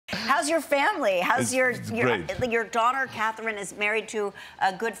How's your family? How's your daughter, Catherine, is married to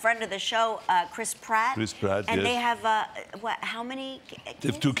a good friend of the show, Chris Pratt. Chris Pratt, and yes. they have, how many kids? They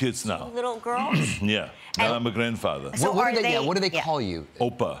have 2 kids now. 2 little girls? Yeah. Now I'm a grandfather. So what do they call you?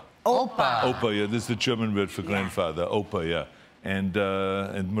 Opa. Opa. Opa, yeah. This is the German word for grandfather. Opa, yeah.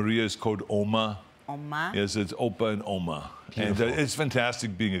 And Maria is called Oma. Oma? Yes, it's Opa and Oma. Beautiful. And it's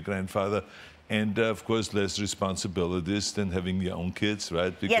fantastic being a grandfather. And, of course, less responsibilities than having your own kids,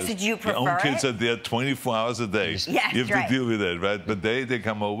 right? Because yes, did you prefer your own kids are there 24 hours a day. Yes, you have right. to deal with that, right? But they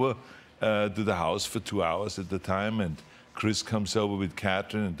come over to the house for 2 hours at a time, and Chris comes over with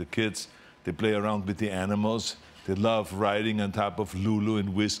Catherine and the kids. They play around with the animals. They love riding on top of Lulu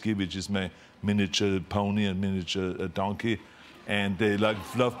and Whiskey, which is my miniature pony and miniature donkey. And they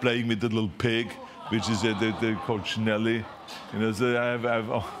love playing with the little pig, which is they're called Schnelli. You know,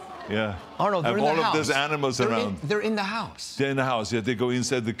 so yeah. Arnold, they're in the house. All of those animals around. They're in the house. They're in the house, yeah. They go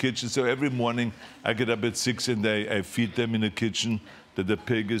inside the kitchen. So every morning I get up at 6 and I feed them in the kitchen. The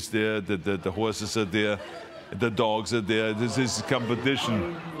pig is there, the horses are there, the dogs are there. This is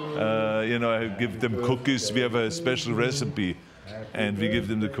competition. You know, I give them cookies. We have a special recipe, and we give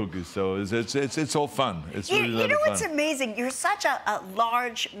them the cookies. So it's all fun. It's really a lot of fun. You know what's amazing? You're such a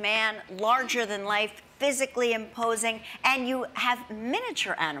large man, larger than life, physically imposing, and you have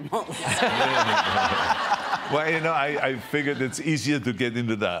miniature animals. Well, you know, I figured it's easier to get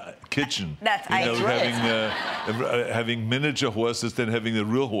into the kitchen. That's right. Having miniature horses than having a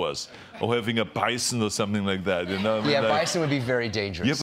real horse, or having a bison or something like that. You know, yeah, bison would be very dangerous.